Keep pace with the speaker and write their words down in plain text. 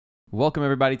Welcome,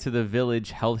 everybody, to the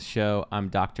Village Health Show. I'm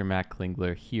Dr. Matt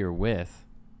Klingler here with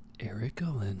Eric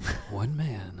Gullen, one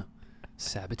man,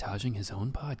 sabotaging his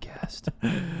own podcast.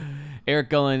 Eric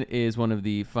Gullen is one of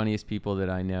the funniest people that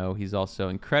I know. He's also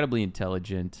incredibly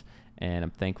intelligent, and I'm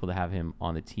thankful to have him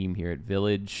on the team here at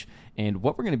Village. And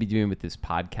what we're going to be doing with this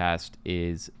podcast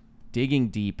is digging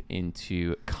deep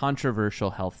into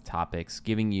controversial health topics,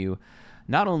 giving you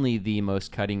not only the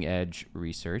most cutting-edge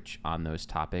research on those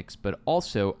topics, but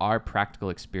also our practical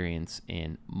experience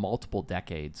in multiple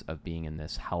decades of being in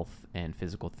this health and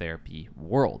physical therapy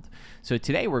world. So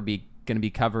today we're going to be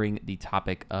covering the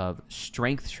topic of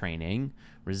strength training,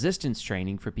 resistance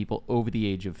training for people over the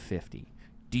age of 50.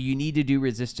 Do you need to do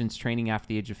resistance training after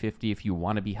the age of 50 if you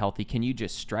want to be healthy? Can you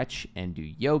just stretch and do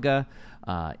yoga?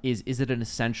 Is it an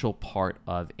essential part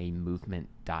of a movement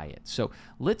diet? So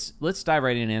let's dive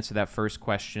right in and answer that first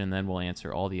question, and then we'll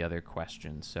answer all the other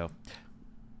questions. So,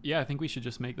 yeah, I think we should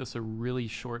just make this a really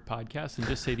short podcast and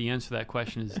just say the answer to that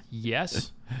question is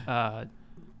yes.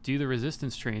 Do the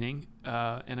resistance training,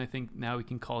 and I think now we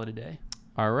can call it a day.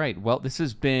 All right. Well, this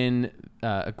has been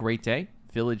a great day.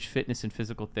 Village Fitness and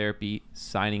Physical Therapy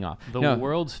signing off. The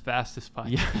world's fastest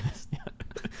podcast.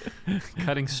 Yeah.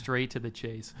 Cutting straight to the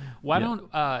chase.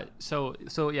 That's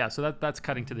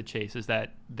cutting to the chase, is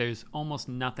that there's almost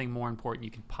nothing more important you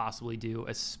can possibly do,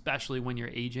 especially when you're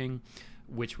aging,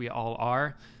 which we all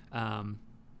are.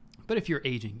 But if you're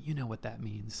aging, you know what that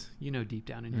means. You know deep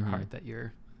down in your heart that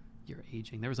you're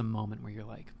aging. There was a moment where you're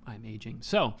like, I'm aging.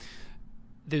 So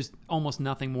there's almost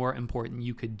nothing more important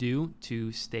you could do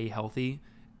to stay healthy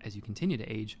as you continue to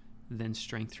age than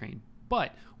strength train.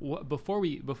 But before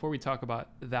we talk about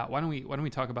that, why don't we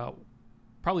talk about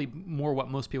probably more what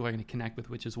most people are going to connect with,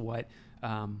 which is what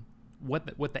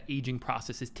the aging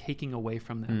process is taking away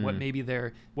from them. What maybe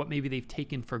they've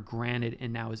taken for granted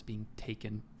and now is being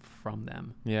taken from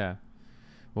them. Yeah.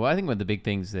 Well, I think one of the big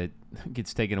things that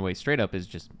gets taken away straight up is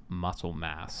just muscle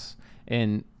mass.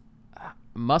 And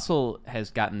muscle has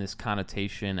gotten this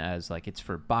connotation as like it's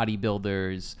for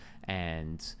bodybuilders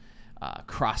and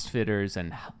CrossFitters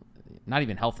and not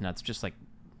even health nuts, just like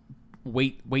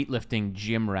weightlifting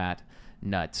gym rat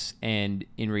nuts. And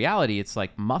in reality, it's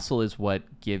like muscle is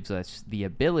what gives us the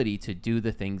ability to do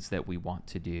the things that we want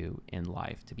to do in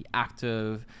life, to be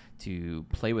active, to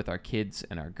play with our kids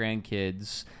and our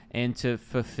grandkids, and to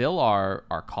fulfill our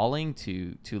calling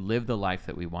to live the life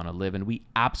that we want to live. And we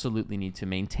absolutely need to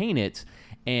maintain it.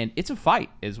 And it's a fight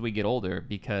as we get older,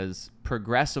 because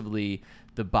progressively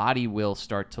the body will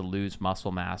start to lose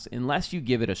muscle mass unless you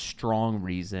give it a strong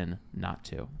reason not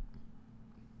to.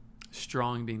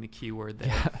 Strong being the key word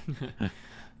there.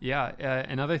 Yeah.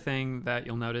 Another thing that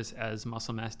you'll notice as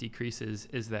muscle mass decreases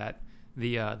is that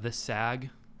the sag,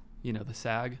 the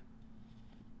saggy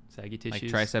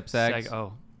tissues. Like tricep sags?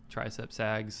 Tricep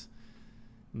sags,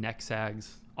 neck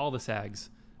sags, all the sags.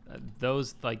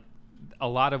 Those, like, a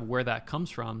lot of where that comes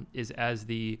from is as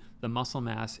the muscle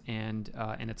mass and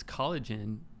its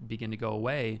collagen begin to go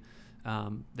away.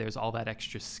 There's all that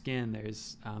extra skin.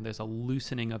 There's a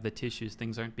loosening of the tissues.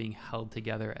 Things aren't being held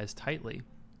together as tightly.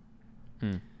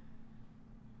 And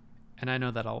I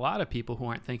know that a lot of people who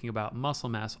aren't thinking about muscle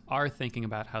mass are thinking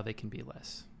about how they can be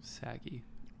less saggy.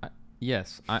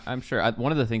 Yes, I'm sure.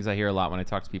 One of the things I hear a lot when I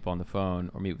talk to people on the phone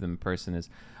or meet with them in person is,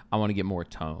 I want to get more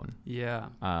tone. Yeah.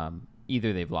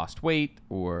 Either they've lost weight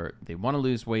or they want to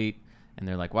lose weight, and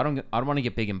they're like, well, I don't want to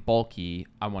get big and bulky.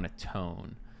 I want to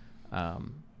tone.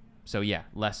 So yeah,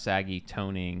 less saggy,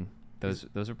 toning.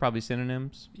 Those are probably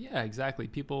synonyms. Yeah, exactly.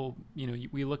 People,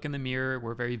 we look in the mirror.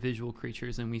 We're very visual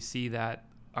creatures, and we see that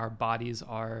our bodies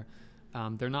are.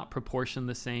 They're not proportioned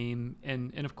the same,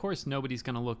 and of course nobody's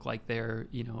going to look like they're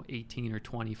 18 or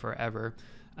 20 forever.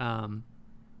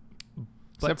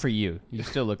 Except for you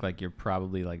still look like you're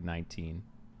probably like 19.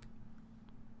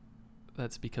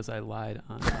 That's because I lied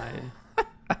on my.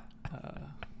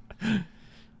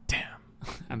 Damn,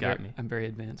 I'm very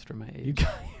advanced for my age.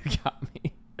 You got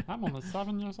me. I'm only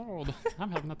 7 years old. I'm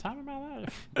having the time of my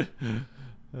life.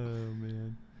 Oh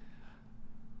man.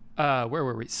 Where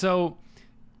were we? So,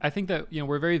 I think that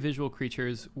we're very visual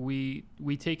creatures. When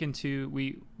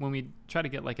we try to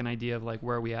get like an idea of like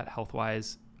where are we at health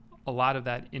wise, a lot of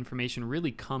that information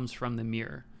really comes from the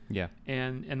mirror. Yeah.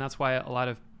 And that's why a lot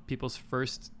of people's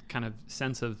first kind of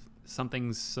sense of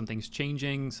something's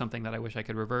changing, something that I wish I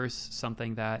could reverse,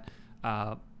 something that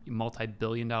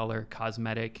multi-billion-dollar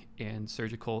cosmetic and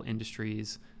surgical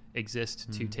industries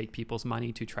exist to take people's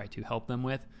money to try to help them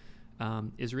with,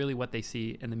 is really what they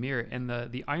see in the mirror. And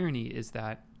the irony is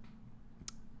that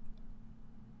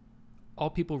all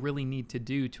people really need to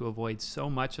do to avoid so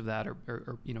much of that,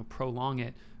 or prolong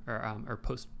it, or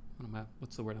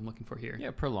what's the word I'm looking for here?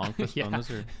 Yeah, prolonged, postponed. Yeah.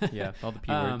 Those are, yeah, all the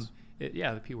P words.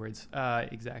 The P words.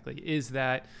 Exactly. Is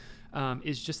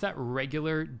just that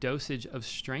regular dosage of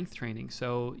strength training.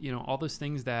 So, all those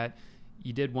things that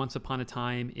you did once upon a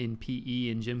time in PE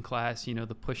and gym class,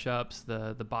 the push-ups,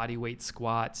 the body weight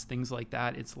squats, things like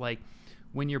that. It's like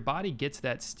when your body gets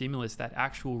that stimulus, that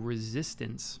actual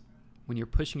resistance, when you're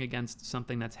pushing against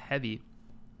something that's heavy,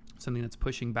 something that's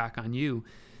pushing back on you,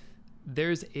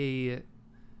 there's a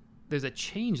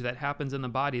change that happens in the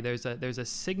body. There's a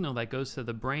signal that goes to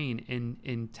the brain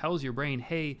and tells your brain,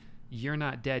 hey, you're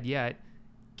not dead yet.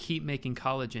 Keep making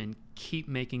collagen, keep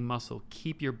making muscle,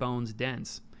 keep your bones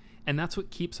dense. And that's what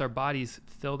keeps our bodies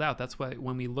filled out. That's why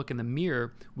when we look in the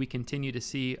mirror, we continue to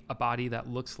see a body that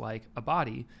looks like a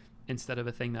body instead of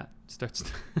a thing that starts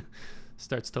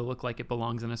to look like it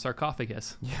belongs in a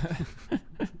sarcophagus. Yeah.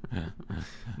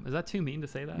 Is that too mean to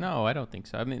say that? No, I don't think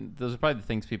so. I mean, those are probably the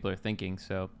things people are thinking,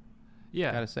 so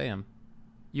yeah, gotta say them.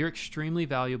 You're extremely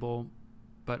valuable,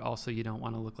 but also you don't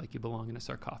want to look like you belong in a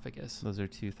sarcophagus. Those are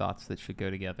two thoughts that should go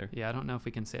together. Yeah, I don't know if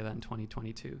we can say that in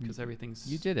 2022 because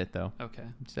everything's... You did it, though. Okay.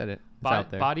 You said it. It's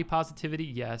out there. Body positivity,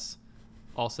 yes.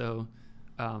 Also,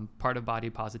 part of body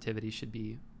positivity should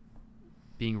be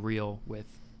being real with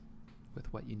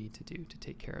what you need to do to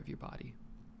take care of your body.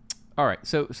 All right,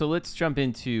 so let's jump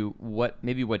into what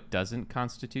doesn't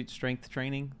constitute strength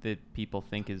training that people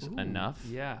think is enough.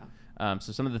 Yeah.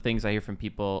 So some of the things I hear from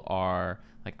people are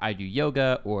like, I do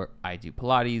yoga, or I do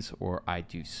Pilates, or I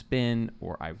do spin,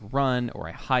 or I run, or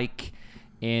I hike.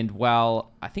 And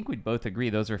while I think we'd both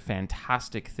agree those are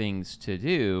fantastic things to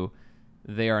do,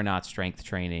 they are not strength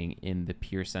training in the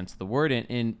pure sense of the word.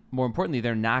 And more importantly,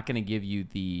 they're not going to give you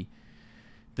the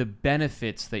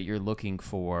benefits that you're looking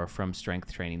for from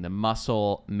strength training, the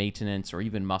muscle maintenance or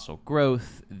even muscle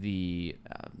growth, the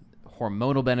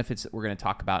hormonal benefits that we're going to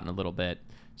talk about in a little bit.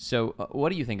 So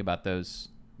what do you think about those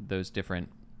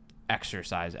different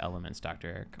exercise elements, Dr.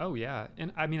 Eric? Oh, yeah.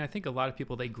 And I mean, I think a lot of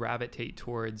people, they gravitate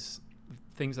towards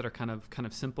things that are kind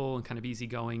of simple and kind of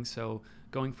easygoing. So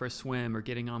going for a swim or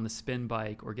getting on the spin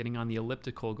bike or getting on the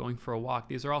elliptical, going for a walk,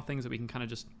 these are all things that we can kind of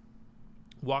just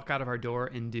walk out of our door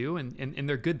and do. And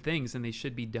they're good things and they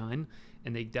should be done.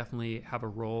 And they definitely have a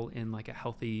role in like a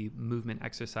healthy movement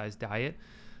exercise diet.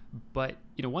 But,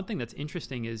 one thing that's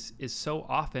interesting is so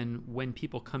often when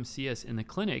people come see us in the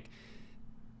clinic,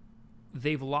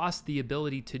 they've lost the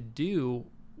ability to do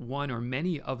one or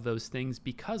many of those things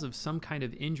because of some kind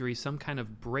of injury, some kind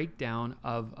of breakdown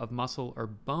of muscle or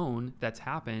bone that's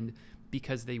happened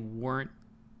because they weren't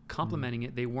complementing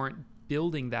it. They weren't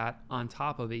building that on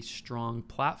top of a strong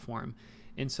platform.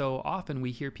 And so often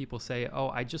we hear people say, oh,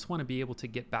 I just want to be able to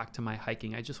get back to my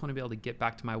hiking. I just want to be able to get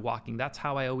back to my walking. That's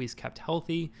how I always kept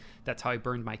healthy. That's how I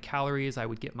burned my calories. I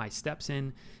would get my steps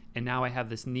in. And now I have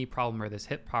this knee problem or this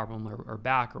hip problem or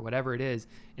back or whatever it is.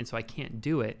 And so I can't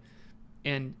do it.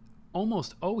 And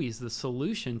almost always the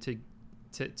solution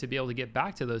to be able to get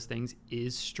back to those things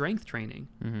is strength training.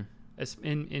 Mm-hmm.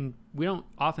 And we don't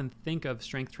often think of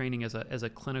strength training as a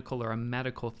clinical or a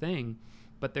medical thing,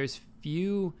 but there's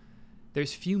few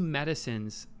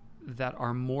medicines that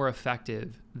are more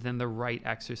effective than the right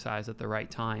exercise at the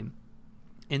right time.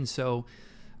 And so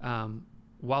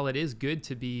while it is good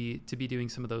to be doing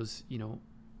some of those,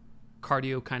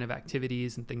 cardio kind of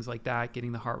activities and things like that,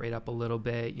 getting the heart rate up a little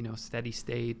bit, steady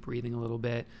state, breathing a little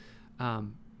bit,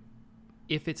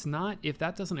 if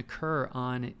that doesn't occur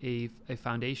on a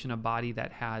foundation, a body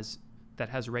that has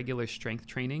regular strength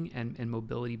training and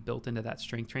mobility built into that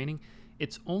strength training,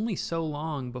 it's only so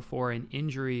long before an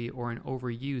injury or an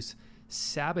overuse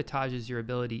sabotages your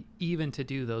ability even to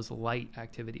do those light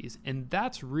activities. And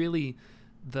that's really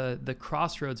the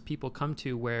crossroads people come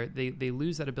to where they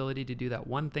lose that ability to do that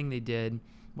one thing they did,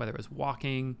 whether it was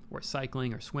walking or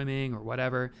cycling or swimming or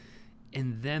whatever,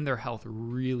 and then their health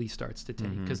really starts to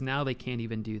tank because now they can't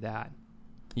even do that.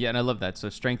 Yeah, and I love that. So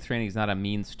strength training is not a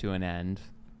means to an end.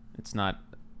 It's not,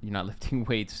 you're not lifting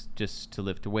weights just to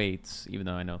lift weights, even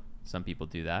though I know some people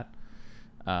do that.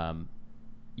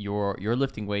 You're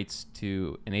lifting weights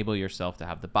to enable yourself to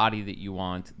have the body that you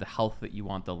want, the health that you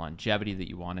want, the longevity that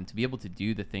you want, and to be able to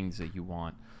do the things that you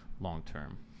want long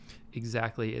term.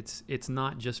 Exactly. It's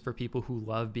not just for people who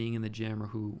love being in the gym or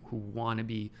who want to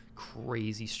be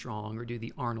crazy strong or do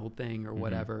the Arnold thing or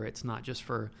whatever. It's not just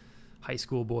for high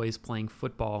school boys playing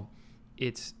football.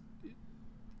 It's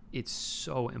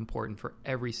so important for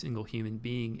every single human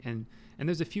being. And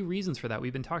there's a few reasons for that.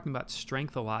 We've been talking about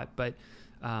strength a lot, but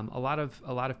a lot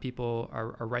of people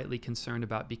are rightly concerned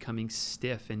about becoming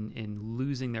stiff and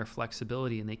losing their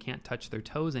flexibility, and they can't touch their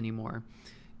toes anymore.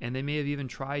 And they may have even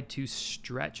tried to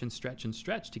stretch and stretch and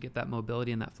stretch to get that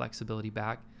mobility and that flexibility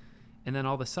back. And then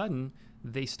all of a sudden,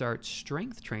 they start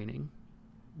strength training,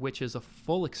 which is a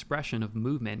full expression of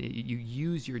movement. You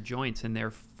use your joints in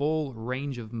their full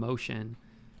range of motion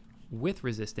with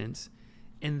resistance.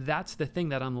 And that's the thing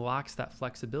that unlocks that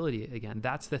flexibility again.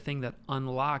 That's the thing that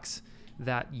unlocks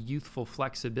that youthful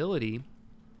flexibility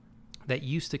that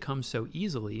used to come so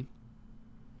easily.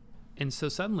 And so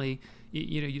suddenly,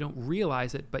 you don't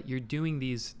realize it, but you're doing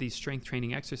these strength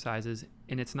training exercises,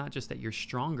 and it's not just that you're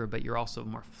stronger, but you're also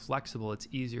more flexible. It's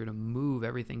easier to move.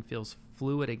 Everything feels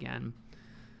fluid again.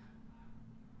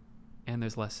 And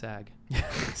there's less sag.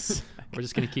 We're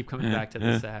just going to keep coming back to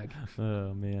the sag.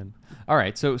 Oh, man. All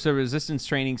right. So resistance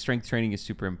training, strength training is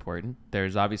super important.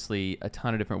 There's obviously a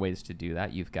ton of different ways to do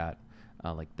that. You've got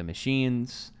like the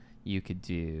machines. You could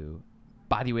do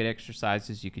body weight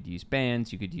exercises. You could use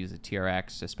bands. You could use a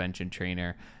TRX suspension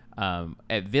trainer.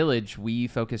 At Village, we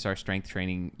focus our strength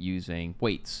training using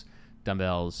weights,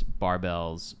 dumbbells,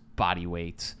 barbells, body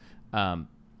weights.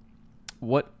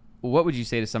 What would you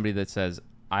say to somebody that says,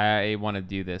 I want to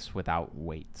do this without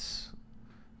weights?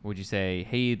 Would you say,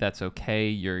 hey, that's okay,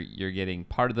 you're getting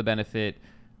part of the benefit,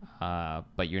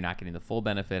 but you're not getting the full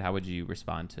benefit? How would you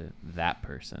respond to that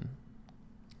person?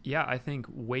 Yeah, I think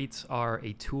weights are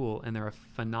a tool, and they're a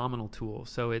phenomenal tool.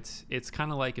 So it's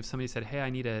kind of like if somebody said, hey, I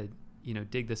need to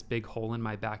dig this big hole in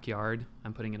my backyard.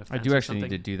 I'm putting in a fence. I do actually need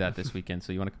to do that this weekend,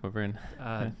 so you want to come over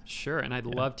and? Sure, and I'd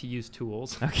love to use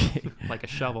tools. Okay. Like a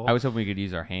shovel. I was hoping we could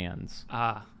use our hands.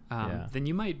 Then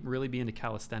you might really be into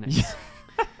calisthenics.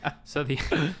 So the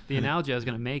analogy I was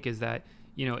going to make is that,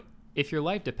 if your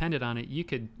life depended on it, you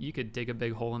could dig a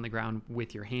big hole in the ground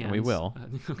with your hands. And we will.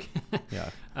 Okay.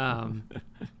 Yeah.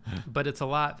 But it's a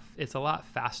lot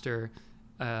faster,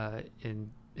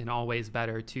 in all ways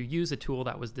better to use a tool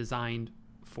that was designed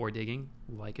for digging,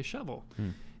 like a shovel.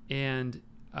 And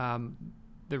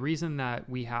the reason that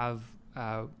we have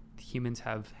humans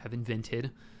have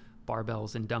invented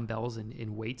barbells and dumbbells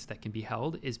and weights that can be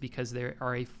held is because they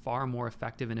are a far more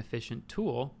effective and efficient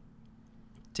tool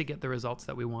to get the results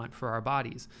that we want for our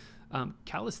bodies.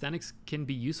 Calisthenics can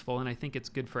be useful, and I think it's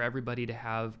good for everybody to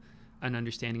have an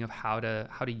understanding of how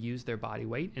to use their body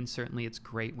weight. And certainly it's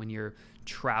great when you're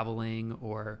traveling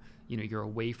or you're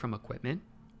away from equipment.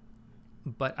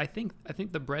 But I think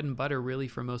the bread and butter really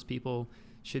for most people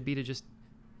should be to just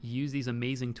use these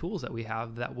amazing tools that we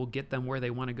have that will get them where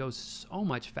they want to go so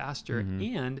much faster,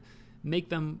 and make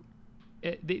them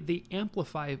they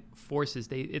amplify forces.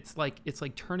 It's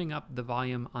like turning up the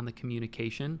volume on the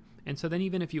communication. And so then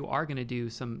even if you are going to do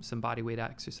some body weight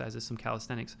exercises, some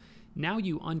calisthenics, now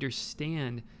you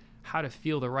understand how to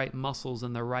feel the right muscles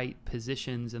and the right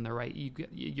positions and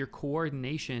your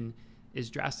coordination is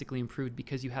drastically improved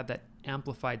because you have that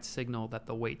amplified signal that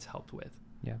the weights helped with.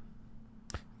 Yeah.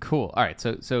 Cool. All right.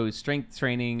 So strength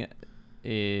training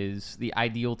is the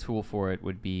ideal tool for it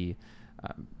would be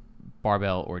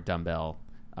barbell or dumbbell.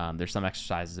 There's some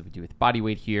exercises that we do with body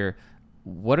weight here.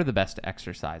 What are the best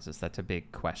exercises? That's a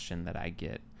big question that I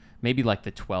get. Maybe like the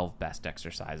 12 best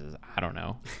exercises. I don't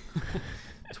know.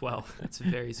 12. That's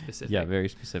very specific. Yeah, very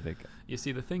specific. You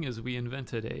see, the thing is, we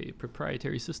invented a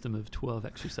proprietary system of 12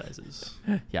 exercises.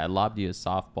 Yeah, I lobbed you a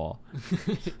softball.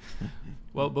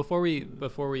 Well, before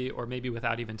we, or maybe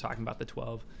without even talking about the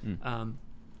 12,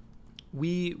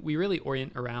 we really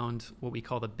orient around what we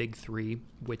call the big three,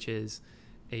 which is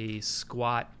a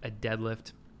squat, a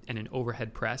deadlift, and an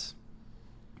overhead press.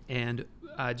 And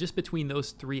just between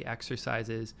those three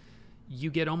exercises, you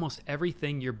get almost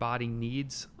everything your body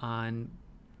needs on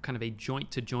kind of a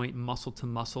joint-to-joint,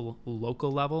 muscle-to-muscle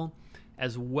local level,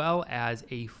 as well as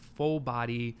a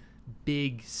full-body,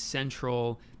 big,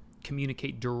 central,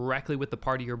 communicate directly with the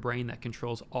part of your brain that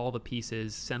controls all the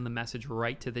pieces, send the message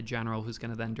right to the general who's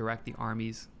going to then direct the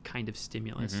army's kind of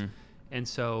stimulus. And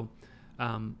so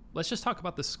let's just talk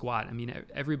about the squat. I mean,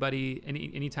 everybody,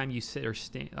 anytime you sit or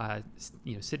sit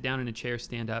down in a chair,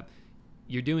 stand up,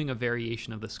 you're doing a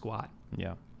variation of the squat.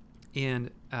 Yeah.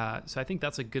 And so I think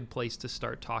that's a good place to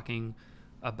start talking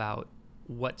about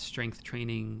what strength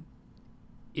training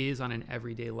is on an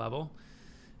everyday level.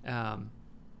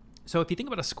 So if you think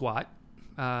about a squat,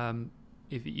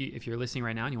 if you're listening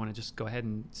right now and you want to just go ahead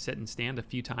and sit and stand a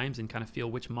few times and kind of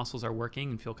feel which muscles are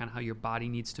working and feel kind of how your body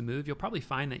needs to move, you'll probably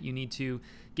find that you need to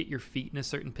get your feet in a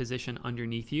certain position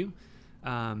underneath you.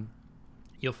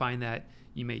 You'll find that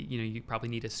you probably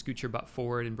need to scoot your butt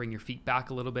forward and bring your feet back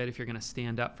a little bit if you're going to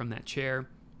stand up from that chair.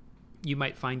 You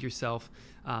might find yourself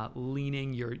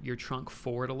leaning your trunk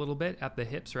forward a little bit at the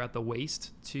hips or at the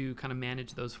waist to kind of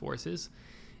manage those forces.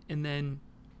 And then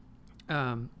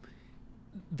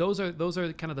those are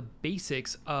kind of the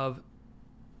basics of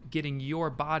getting your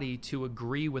body to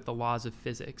agree with the laws of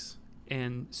physics.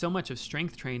 And so much of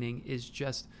strength training is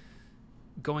just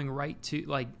going right to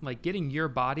like getting your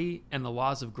body and the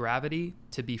laws of gravity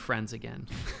to be friends again.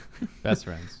 Best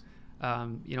friends. A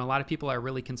lot of people are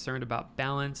really concerned about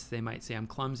balance. They might say I'm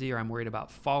clumsy or I'm worried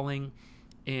about falling.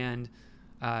 And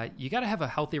you got to have a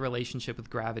healthy relationship with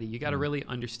gravity. You got to really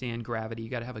understand gravity. You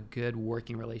got to have a good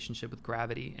working relationship with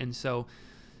gravity. And so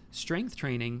strength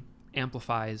training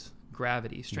amplifies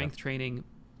gravity. Strength training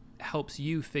helps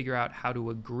you figure out how to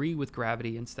agree with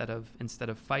gravity instead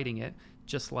of fighting it.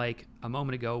 Just like a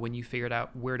moment ago when you figured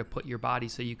out where to put your body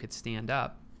so you could stand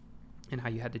up, and how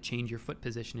you had to change your foot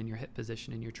position and your hip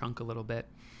position and your trunk a little bit.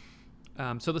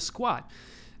 So the squat.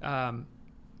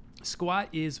 Squat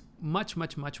is much,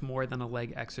 much, much more than a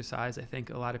leg exercise. I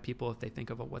think a lot of people, if they think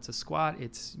of what's a squat,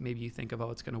 it's maybe you think of,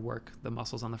 it's going to work the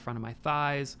muscles on the front of my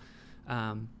thighs.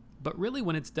 But really,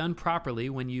 when it's done properly,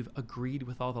 when you've agreed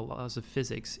with all the laws of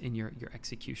physics in your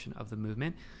execution of the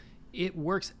movement, it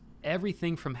works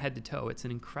everything from head to toe. It's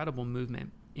an incredible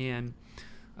movement. And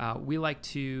we like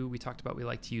to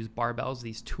use barbells,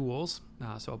 these tools.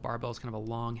 So a barbell is kind of a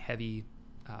long, heavy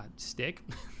stick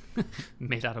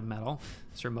made out of metal.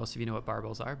 I'm sure most of you know what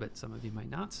barbells are, but some of you might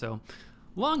not. So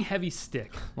long, heavy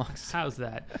stick. How's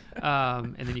that?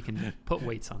 And then you can put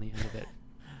weights on the end of it.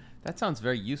 That sounds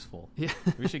very useful. Yeah.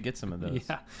 We should get some of those.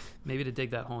 Yeah. Maybe to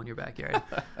dig that hole in your backyard.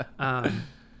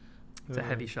 It's a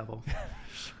heavy shovel.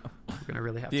 We're going to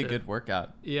really have to... Be a good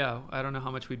workout. Yeah. I don't know how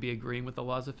much we'd be agreeing with the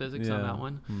laws of physics on that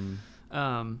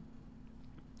one.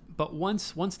 But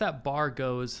once that bar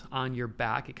goes on your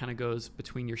back, it kind of goes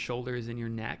between your shoulders and your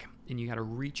neck, and you got to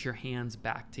reach your hands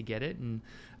back to get it. And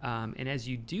as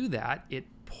you do that, it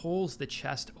pulls the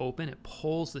chest open, it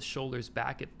pulls the shoulders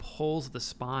back, it pulls the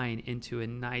spine into a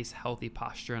nice, healthy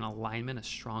posture and alignment, a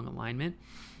strong alignment.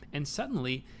 And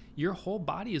suddenly, your whole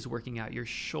body is working out. Your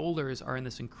shoulders are in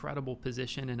this incredible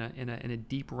position in a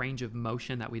deep range of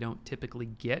motion that we don't typically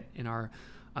get in our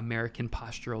American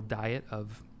postural diet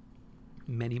of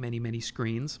many, many, many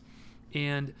screens.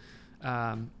 And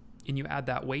you add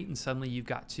that weight, and suddenly you've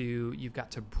got to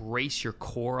brace your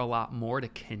core a lot more to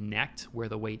connect where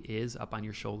the weight is up on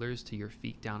your shoulders to your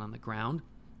feet down on the ground.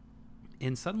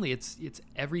 And suddenly it's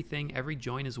everything, every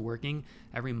joint is working,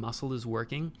 every muscle is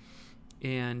working.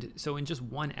 And so in just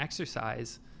one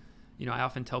exercise, I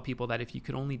often tell people that if you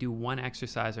could only do one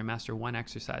exercise or master one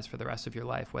exercise for the rest of your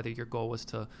life, whether your goal was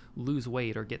to lose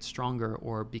weight or get stronger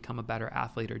or become a better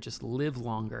athlete or just live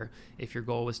longer, if your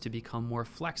goal was to become more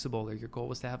flexible or your goal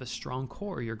was to have a strong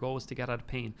core or your goal was to get out of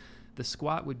pain, the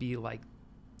squat would be like,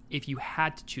 if you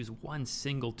had to choose one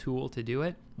single tool to do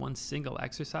it, one single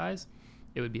exercise,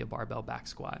 it would be a barbell back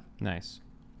squat. Nice.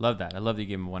 Love that. I love that you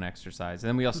gave them one exercise. And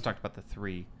then we also talked about the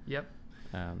 3. Yep.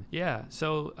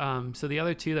 So the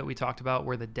other 2 that we talked about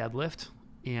were the deadlift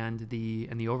and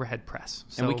the overhead press.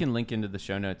 So, and we can link into the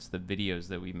show notes the videos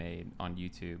that we made on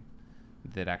YouTube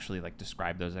that actually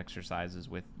describe those exercises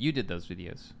you did those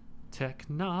videos.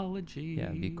 Technology. Yeah,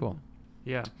 it'd be cool.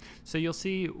 Yeah. So you'll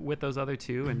see with those other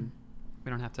 2, and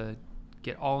we don't have to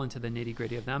get all into the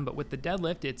nitty-gritty of them, but with the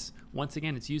deadlift, it's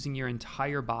using your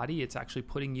entire body. It's actually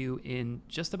putting you in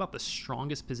just about the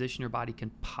strongest position your body can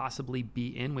possibly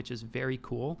be in, which is very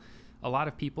cool. A lot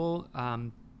of people,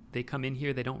 they come in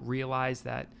here, they don't realize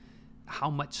that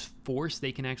how much force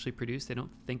they can actually produce. They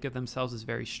don't think of themselves as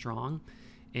very strong.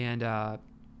 And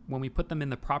when we put them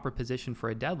in the proper position for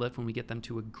a deadlift, when we get them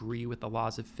to agree with the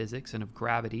laws of physics and of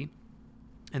gravity,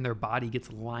 and their body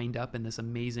gets lined up in this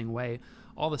amazing way,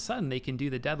 all of a sudden they can do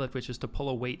the deadlift, which is to pull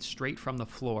a weight straight from the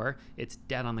floor. It's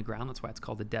dead on the ground. That's why it's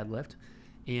called a deadlift.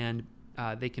 And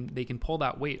they can pull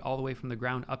that weight all the way from the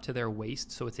ground up to their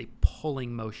waist. So it's a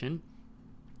pulling motion.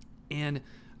 And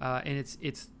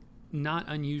it's not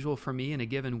unusual for me in a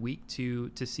given week to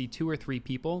see 2 or 3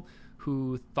 people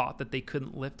who thought that they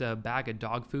couldn't lift a bag of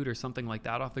dog food or something like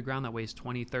that off the ground that weighs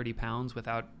 20, 30 pounds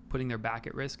without putting their back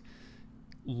at risk,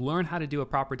 learn how to do a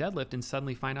proper deadlift and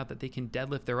suddenly find out that they can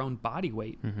deadlift their own body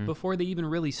weight before they even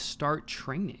really start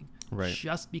training. Right.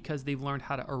 Just because they've learned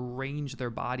how to arrange their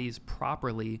bodies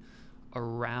properly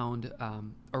around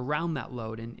that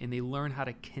load, and they learn how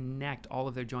to connect all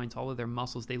of their joints, all of their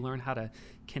muscles. They learn how to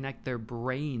connect their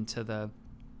brain to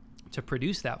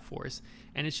produce that force.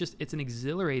 And it's an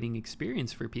exhilarating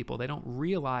experience for people. They don't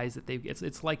realize that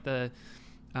it's like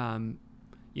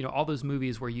all those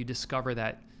movies where you discover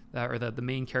that or the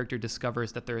main character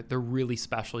discovers that they're really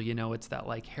special. It's that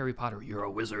like Harry Potter, you're a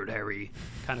wizard, Harry,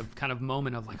 kind of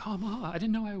moment of like, oh, I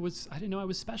didn't know I was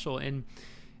special. And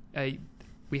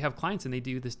we have clients and they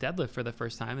do this deadlift for the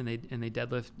first time, and they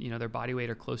deadlift, their body weight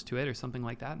or close to it or something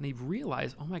like that, and they've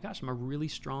realized, oh my gosh, I'm a really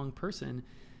strong person,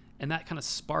 and that kind of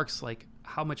sparks like,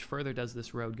 how much further does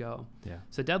this road go? Yeah.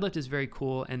 So deadlift is very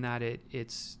cool in that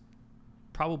it's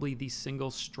probably the single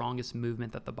strongest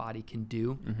movement that the body can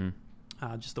do,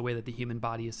 just the way that the human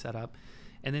body is set up.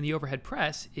 And then the overhead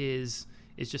press is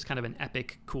just kind of an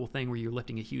epic, cool thing where you're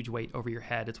lifting a huge weight over your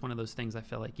head. It's one of those things I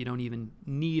feel like you don't even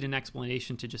need an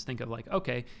explanation to just think of like,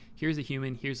 okay, here's a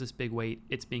human, here's this big weight,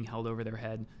 it's being held over their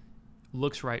head,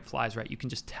 looks right, flies right. You can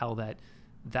just tell that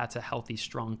that's a healthy,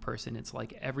 strong person. It's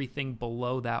like everything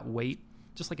below that weight,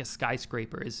 just like a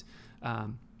skyscraper is,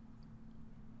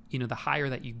 the higher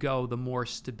that you go, the more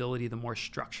stability, the more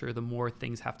structure, the more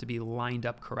things have to be lined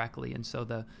up correctly. And so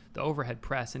the overhead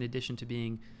press, in addition to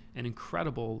being an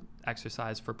incredible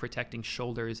exercise for protecting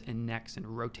shoulders and necks and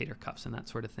rotator cuffs and that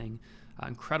sort of thing,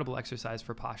 incredible exercise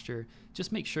for posture,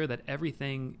 just make sure that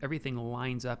everything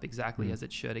lines up exactly as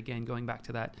it should. Again, going back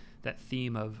to that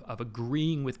theme of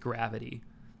agreeing with gravity.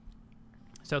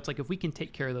 So it's like, if we can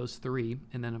take care of those 3,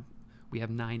 and then we have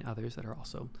 9 others that are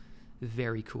also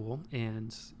very cool,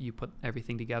 and you put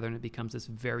everything together and it becomes this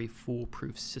very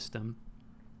foolproof system.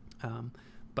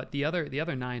 But the other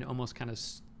 9 almost kind of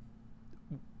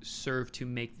serve to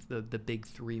make the big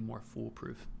 3 more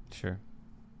foolproof. Sure.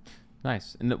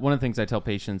 Nice. And one of the things I tell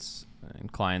patients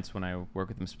and clients when I work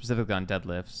with them specifically on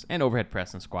deadlifts and overhead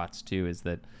press and squats too, is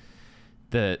that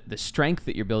the strength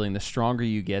that you're building, the stronger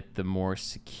you get, the more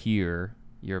secure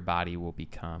your body will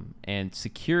become. And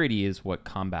security is what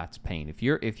combats pain. If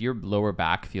your lower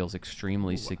back feels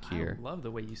extremely secure. I love the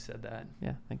way you said that.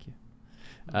 Yeah, thank you.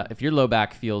 If your low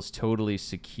back feels totally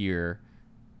secure,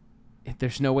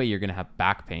 there's no way you're going to have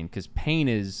back pain, because pain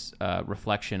is a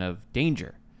reflection of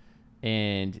danger.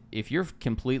 And if you're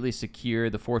completely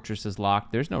secure, the fortress is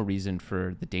locked, there's no reason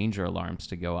for the danger alarms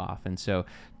to go off. And so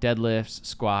deadlifts,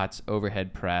 squats,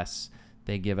 overhead press,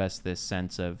 they give us this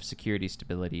sense of security,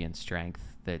 stability, and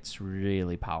strength that's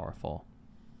really powerful.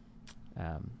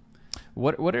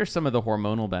 What are some of the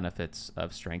hormonal benefits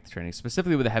of strength training,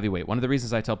 specifically with a heavy weight? One of the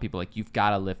reasons I tell people, like, you've got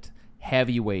to lift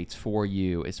heavy weights for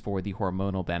you is for the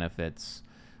hormonal benefits.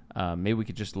 Maybe we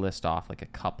could just list off like a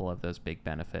couple of those big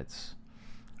benefits.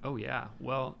 Oh, yeah.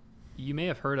 Well, you may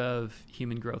have heard of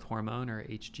human growth hormone, or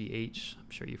HGH.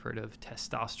 I'm sure you've heard of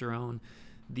testosterone.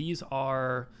 These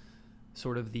are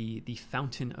sort of the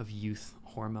fountain of youth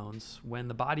hormones. When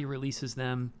the body releases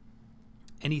them,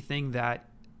 anything that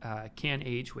can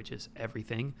age, which is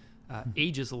everything,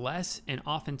 ages less. And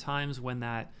oftentimes when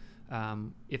that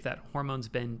if that hormone's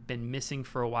been missing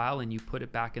for a while and you put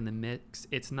it back in the mix,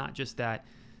 it's not just that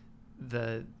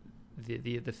the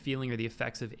feeling or the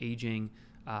effects of aging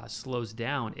slows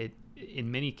down.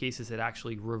 In many cases, it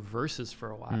actually reverses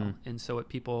for a while. And so what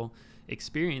people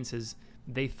experience is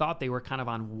they thought they were kind of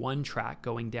on one track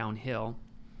going downhill,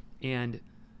 and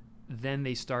then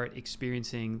they start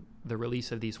experiencing the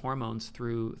release of these hormones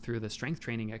through the strength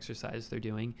training exercise they're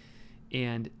doing.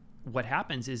 And what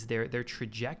happens is their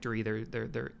trajectory,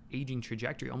 their aging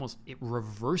trajectory, almost it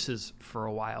reverses for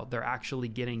a while. They're actually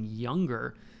getting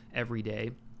younger every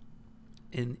day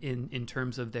in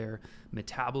terms of their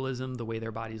metabolism, the way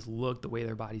their bodies look, the way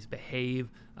their bodies behave,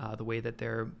 the way that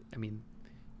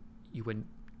you wouldn't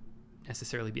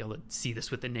necessarily be able to see this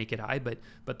with the naked eye,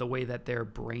 but the way that their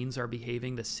brains are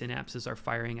behaving, the synapses are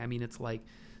firing. I mean, it's like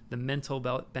the mental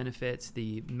benefits,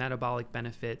 the metabolic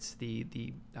benefits, the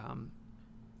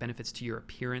benefits to your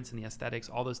appearance and the aesthetics,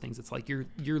 all those things. It's like you're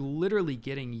literally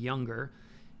getting younger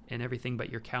in everything but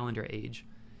your calendar age.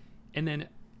 And then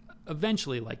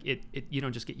eventually, like it you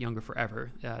don't just get younger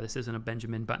forever. This isn't a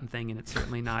Benjamin Button thing, and it's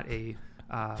certainly not a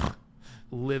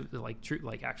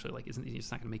isn't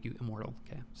it's not going to make you immortal.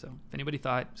 Okay, so if anybody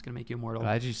thought it's going to make you immortal,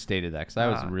 I just stated that because I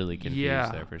was really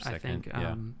confused there for a second.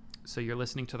 I think, so you're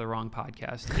listening to the wrong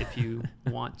podcast if you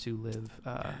want to live,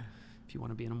 if you want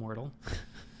to be an immortal.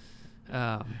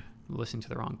 Listening to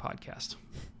the wrong podcast.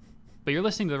 But you're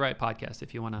listening to the right podcast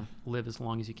if you want to live as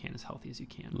long as you can, as healthy as you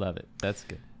can. Love it. That's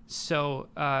good. So,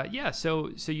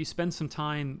 so you spend some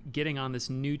time getting on this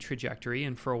new trajectory,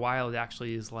 and for a while it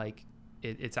actually is like,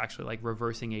 it's actually like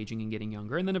reversing aging and getting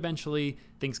younger. And then eventually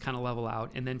things kind of level out.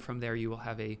 And then from there you will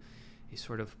have a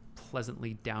sort of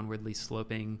pleasantly downwardly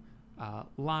sloping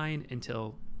line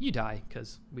until you die,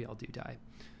 because we all do die.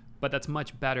 But that's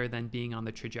much better than being on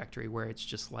the trajectory where it's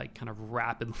just like kind of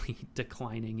rapidly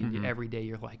declining, and every day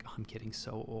you're like, oh, I'm getting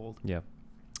so old. Yeah.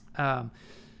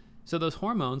 So those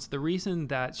hormones, the reason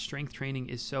that strength training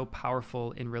is so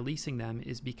powerful in releasing them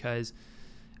is because,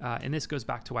 and this goes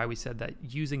back to why we said that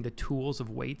using the tools of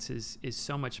weights is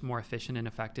so much more efficient and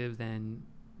effective than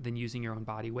than using your own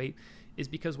body weight is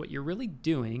because what you're really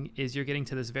doing is you're getting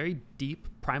to this very deep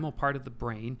primal part of the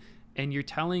brain, and you're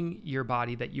telling your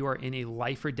body that you are in a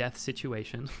life or death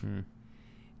situation.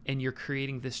 And you're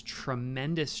creating this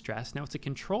tremendous stress. Now it's a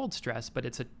controlled stress, but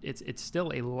it's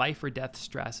still a life or death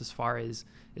stress as far as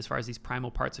these primal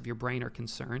parts of your brain are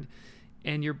concerned.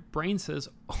 And your brain says,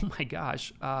 "Oh my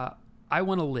gosh, I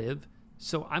want to live,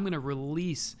 so I'm going to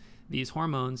release these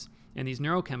hormones and these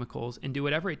neurochemicals and do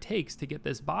whatever it takes to get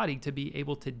this body to be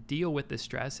able to deal with this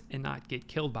stress and not get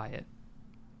killed by it."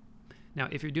 Now,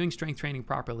 if you're doing strength training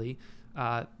properly,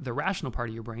 the rational part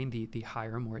of your brain, the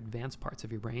higher, more advanced parts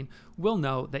of your brain, will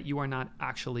know that you are not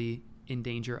actually in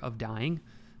danger of dying.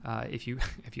 If you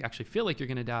actually feel like you're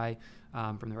going to die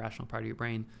from the rational part of your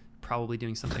brain, probably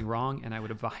doing something wrong, and I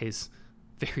would advise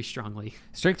very strongly.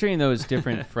 Strength training, though, is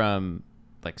different from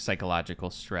like psychological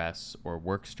stress or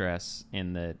work stress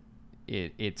in that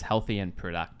it's healthy and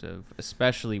productive,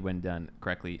 especially when done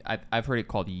correctly. I've heard it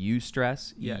called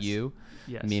eustress, Yes. EU,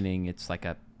 Yes. meaning it's like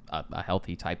a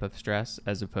healthy type of stress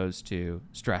as opposed to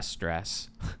stress,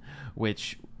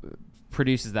 which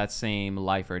produces that same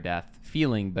life or death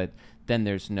feeling, but then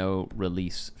there's no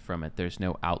release from it. There's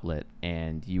no outlet,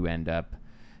 and you end up,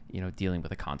 dealing with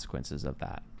the consequences of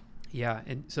that. Yeah,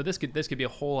 and so this could be a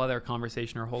whole other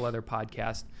conversation or a whole other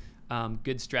podcast.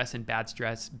 Good stress and bad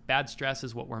stress. Bad stress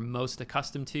is what we're most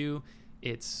accustomed to.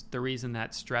 It's the reason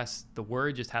that stress, the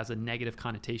word, just has a negative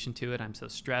connotation to it. I'm so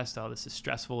stressed. Oh, this is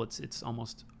stressful. It's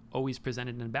almost always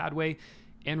presented in a bad way,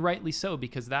 and rightly so,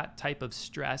 because that type of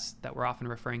stress that we're often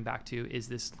referring back to is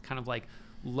this kind of like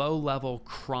low-level,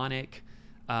 chronic,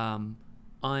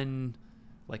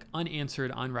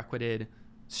 unanswered, unrequited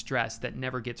stress that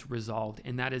never gets resolved,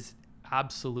 and that is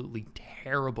absolutely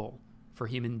terrible for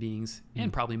human beings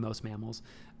and probably most mammals.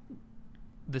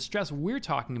 The stress we're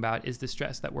talking about is the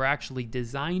stress that we're actually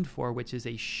designed for, which is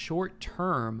a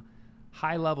short-term,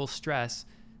 high-level stress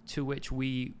to which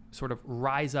we sort of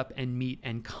rise up and meet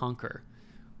and conquer,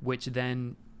 which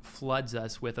then floods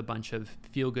us with a bunch of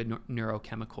feel-good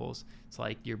neurochemicals. It's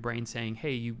like your brain saying,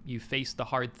 hey, you faced the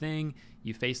hard thing,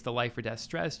 you faced the life or death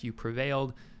stress, you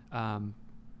prevailed,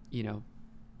 good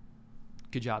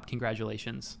job,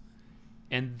 congratulations.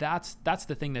 And that's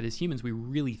the thing that as humans we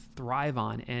really thrive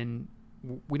on, and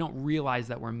we don't realize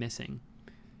that we're missing.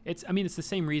 It's the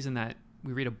same reason that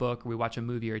we read a book or we watch a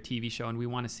movie or a TV show and we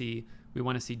want to see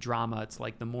drama. It's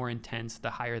like the more intense,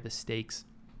 the higher the stakes.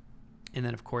 And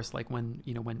then of course, like when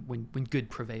good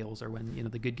prevails, or when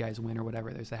the good guys win or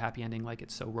whatever, there's a happy ending. Like,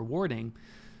 it's so rewarding.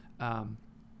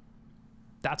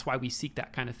 That's why we seek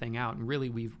that kind of thing out, and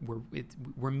really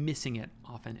we're missing it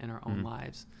often in our own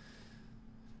lives.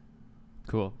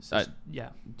 Cool. So, yeah.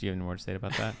 Do you have any more to say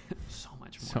about that? So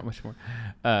much more. So much more.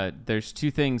 There's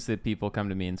two things that people come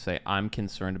to me and say, I'm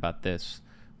concerned about this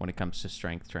when it comes to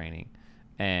strength training.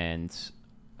 And,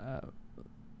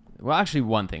 actually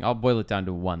one thing. I'll boil it down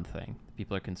to one thing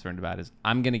people are concerned about is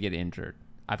I'm going to get injured.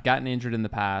 I've gotten injured in the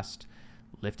past,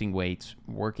 lifting weights,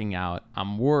 working out.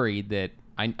 I'm worried that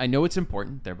I know it's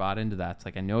important. They're bought into that. It's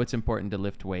like, I know it's important to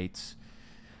lift weights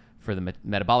for the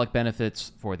metabolic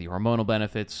benefits, for the hormonal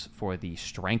benefits, for the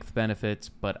strength benefits,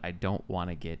 but I don't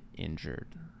want to get injured.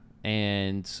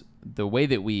 And the way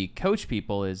that we coach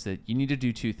people is that you need to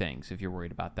do two things if you're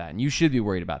worried about that. And you should be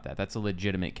worried about that. That's a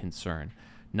legitimate concern.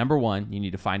 Number one, you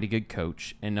need to find a good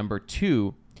coach. And number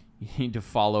two, you need to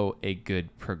follow a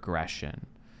good progression.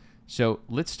 So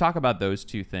let's talk about those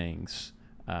two things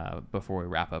before we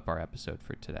wrap up our episode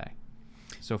for today.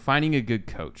 So finding a good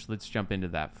coach, let's jump into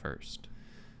that first.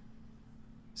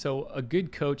 So a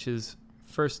good coach is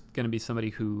first going to be somebody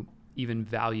who even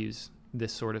values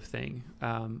this sort of thing.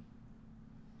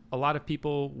 A lot of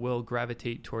people will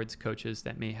gravitate towards coaches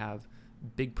that may have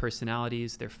big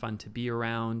personalities. They're fun to be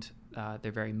around.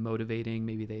 They're very motivating.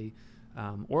 Maybe they,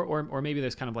 or maybe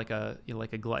there's kind of like a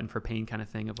glutton for pain kind of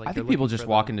thing of like. I think people just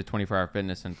walk into 24-hour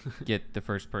fitness and get the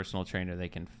first personal trainer they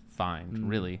can find.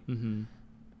 Really. Mm-hmm.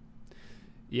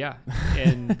 Yeah,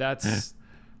 and that's.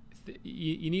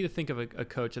 You need to think of a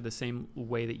coach in the same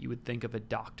way that you would think of a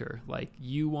doctor. Like,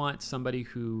 you want somebody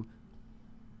who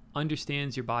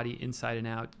understands your body inside and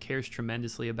out, cares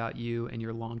tremendously about you and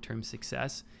your long-term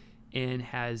success, and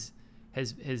has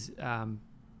the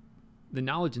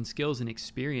knowledge and skills and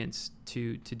experience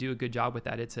to do a good job with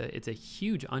that. It's a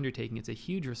huge undertaking. It's a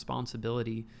huge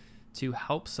responsibility to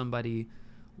help somebody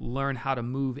learn how to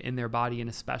move in their body, and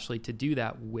especially to do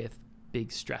that with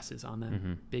big stresses on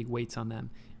them, big weights on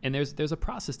them. And there's a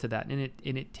process to that, and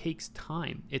it takes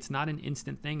time. It's not an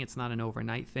instant thing. It's not an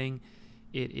overnight thing.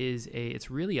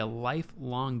 It's really a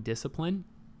lifelong discipline.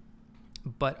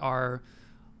 But our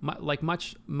like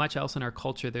much else in our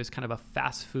culture, there's kind of a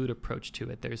fast food approach to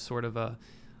it. There's sort of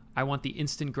I want the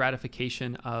instant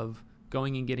gratification of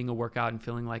going and getting a workout and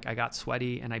feeling like I got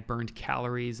sweaty and I burned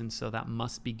calories, and so that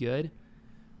must be good.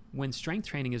 When strength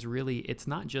training is really, it's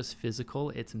not just physical,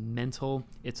 it's mental,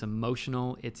 it's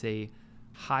emotional, it's a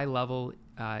high level,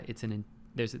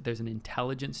 there's an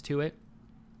intelligence to it.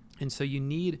 And so you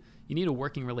need a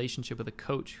working relationship with a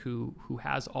coach who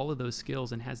has all of those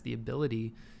skills and has the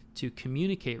ability to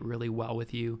communicate really well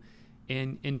with you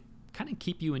and kind of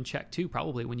keep you in check too,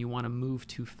 probably when you want to move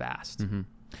too fast. Mm-hmm.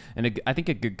 And I think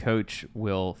a good coach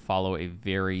will follow a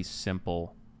very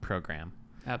simple program.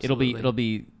 Absolutely. It'll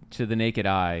be to the naked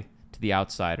eye, to the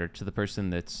outsider, to the person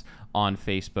that's on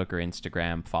Facebook or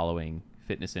Instagram following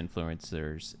fitness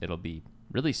influencers, it'll be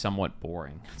really somewhat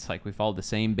boring. It's like we follow the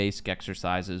same basic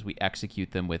exercises, we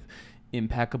execute them with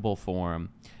impeccable form,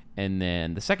 and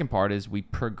then the second part is we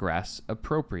progress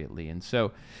appropriately. And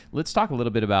so let's talk a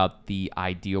little bit about the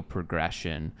ideal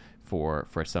progression for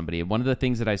somebody. And one of the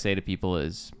things that I say to people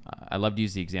is, I love to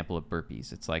use the example of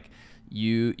burpees. It's like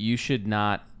you should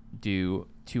not do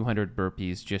 200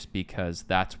 burpees just because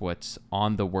that's what's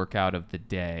on the workout of the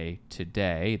day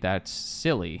today. That's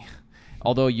silly.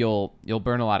 Although you'll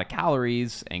burn a lot of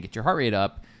calories and get your heart rate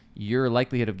up, your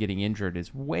likelihood of getting injured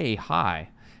is way high.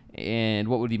 And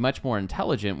what would be much more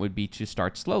intelligent would be to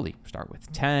start slowly. Start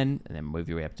with 10 and then move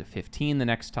your way up to 15 the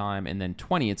next time and then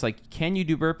 20. It's like, can you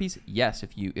do burpees? Yes,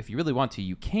 if you really want to,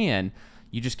 you can.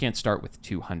 You just can't start with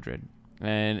 200.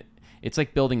 And it's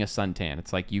like building a suntan.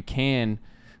 It's like you can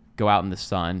go out in the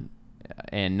sun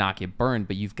and not get burned,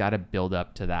 but you've got to build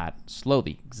up to that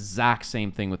slowly. Exact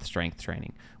same thing with strength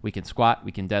training. We can squat,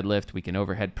 we can deadlift, we can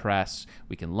overhead press,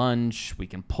 we can lunge, we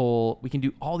can pull, we can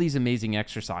do all these amazing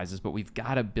exercises, but we've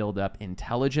got to build up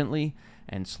intelligently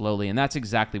and slowly. And that's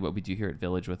exactly what we do here at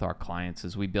Village with our clients,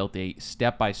 is we built a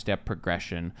step-by-step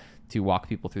progression to walk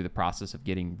people through the process of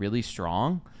getting really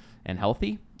strong and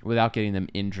healthy without getting them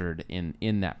injured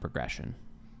in that progression.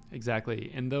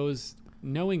 Exactly. And those,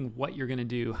 knowing what you're going to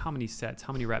do, how many sets,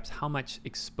 how many reps, how much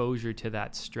exposure to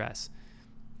that stress,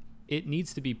 it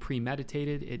needs to be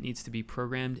premeditated. It needs to be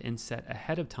programmed and set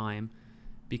ahead of time,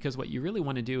 because what you really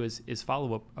want to do is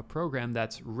follow a program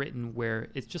that's written where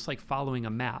it's just like following a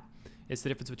map. It's the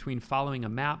difference between following a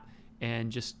map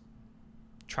and just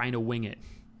trying to wing it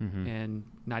and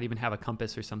not even have a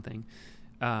compass or something.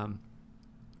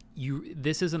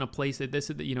 This isn't a place that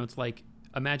it's like,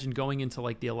 imagine going into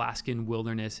like the Alaskan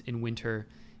wilderness in winter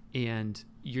and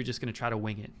you're just going to try to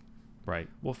wing it. Right.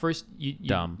 Well, first,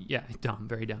 dumb. Yeah, dumb,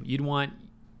 very dumb. You'd want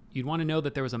to know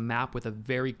that there was a map with a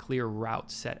very clear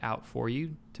route set out for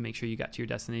you to make sure you got to your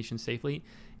destination safely.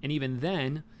 And even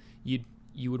then,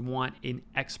 you would want an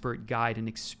expert guide, an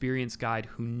experienced guide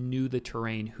who knew the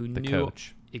terrain, the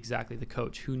coach. Exactly, the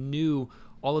coach, who knew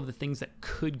all of the things that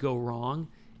could go wrong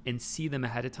and see them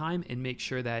ahead of time and make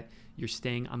sure that you're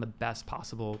staying on the best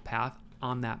possible path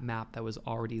on that map that was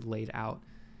already laid out.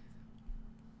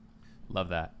 Love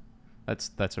that.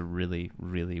 That's a really,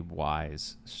 really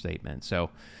wise statement. So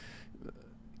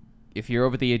if you're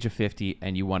over the age of 50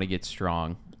 and you want to get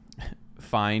strong,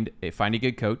 find a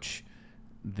good coach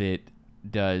that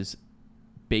does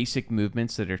basic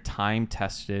movements that are time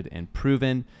tested and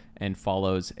proven and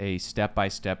follows a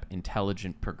step-by-step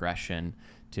intelligent progression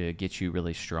to get you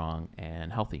really strong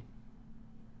and healthy.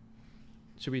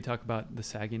 Should we talk about the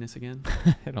sagginess again?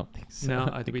 I don't think so.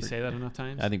 No, did we say that enough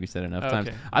times? I think we said enough times.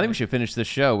 Okay. I think we should finish this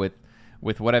show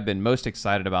with what I've been most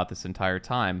excited about this entire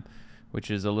time,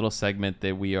 which is a little segment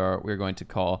that we're going to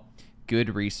call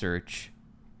Good Research,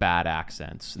 Bad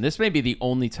Accents. And this may be the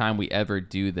only time we ever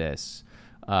do this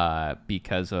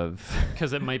because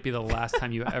it might be the last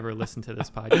time you ever listen to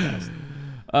this podcast.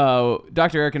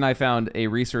 Dr. Eric and I found a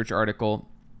research article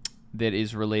that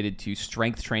is related to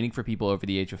strength training for people over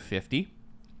the age of 50.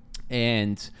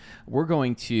 And we're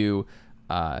going to,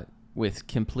 with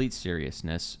complete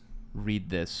seriousness,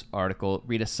 read a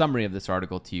summary of this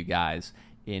article to you guys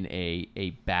in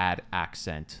a bad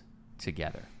accent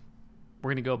together. We're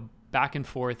going to go back and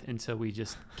forth until we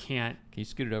just can't. Can you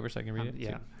scoot it over so I can read it?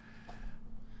 Yeah. Too?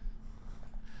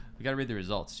 We got to read the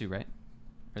results too, right?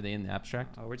 Are they in the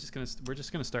abstract? We're just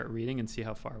gonna start reading and see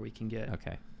how far we can get.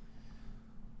 Okay.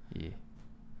 Yeah.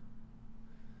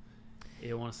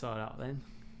 You want to start out then?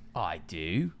 I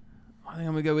do. I think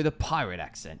I'm gonna go with a pirate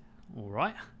accent. All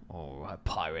right. All right,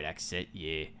 pirate accent.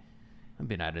 Yeah. I've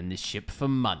been out on this ship for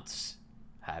months.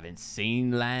 Haven't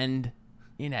seen land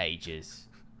in ages.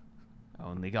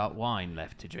 Only got wine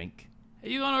left to drink. Are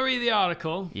you gonna read the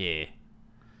article? Yeah.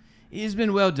 It has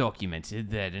been well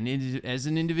documented that as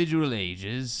an individual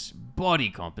ages, body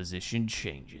composition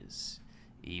changes.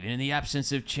 even in the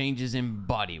absence of changes in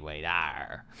body weight.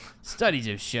 Studies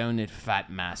have shown that fat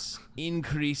mass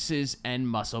increases and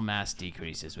muscle mass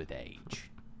decreases with age.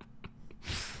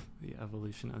 The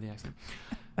evolution of the accent.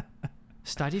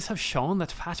 Studies have shown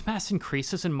that fat mass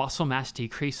increases and muscle mass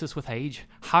decreases with age.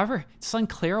 However, it's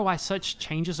unclear why such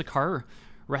changes occur.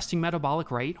 Resting metabolic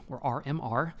rate, or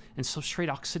RMR, and substrate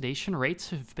oxidation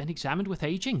rates have been examined with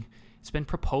aging. It's been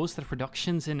proposed that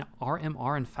reductions in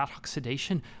RMR and fat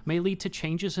oxidation may lead to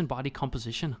changes in body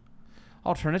composition.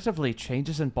 Alternatively,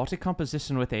 changes in body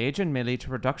composition with aging may lead to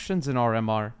reductions in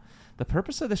RMR. The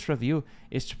purpose of this review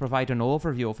is to provide an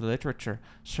overview of the literature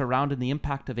surrounding the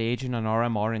impact of aging on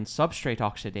RMR and substrate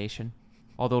oxidation.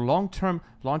 Although long-term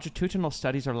longitudinal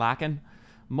studies are lacking,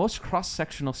 most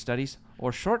cross-sectional studies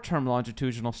or short-term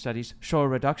longitudinal studies show a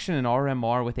reduction in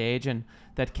RMR with aging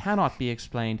that cannot be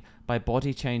explained by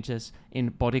body changes in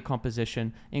body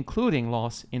composition, including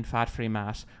loss in fat-free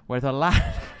mass, where the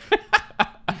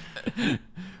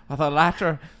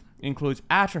latter includes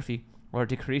atrophy or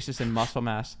decreases in muscle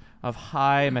mass of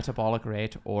high metabolic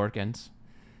rate organs.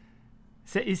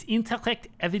 There is indirect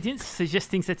evidence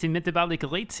suggesting that the metabolic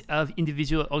rate of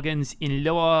individual organs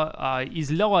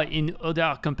is lower in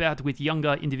older compared with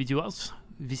younger individuals.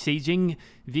 With aging,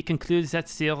 we conclude that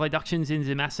the reductions in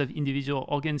the mass of individual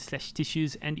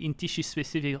organs/tissues and in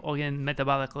tissue-specific organ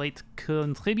metabolic rate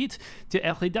contribute to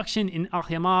a reduction in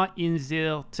RMR. In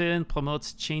their turn,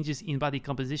 promotes changes in body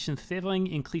composition, favoring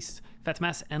increased fat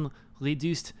mass and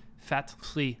reduced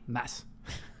fat-free mass.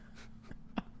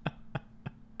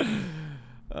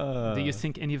 Do you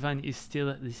think anyone is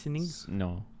still listening?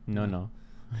 No.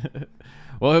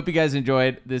 Well, I hope you guys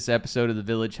enjoyed this episode of the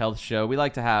Village Health Show. We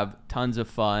like to have tons of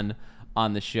fun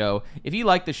on the show. If you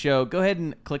like the show, go ahead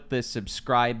and click the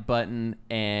subscribe button.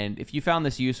 And if you found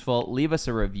this useful, leave us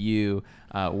a review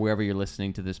wherever you're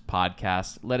listening to this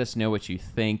podcast. Let us know what you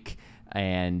think.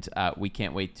 And we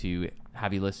can't wait to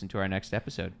have you listen to our next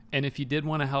episode. And if you did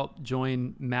want to help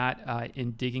join Matt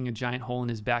in digging a giant hole in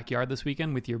his backyard this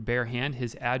weekend with your bare hand,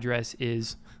 his address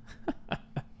is...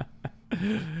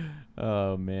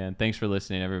 Oh, man. Thanks for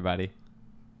listening, everybody.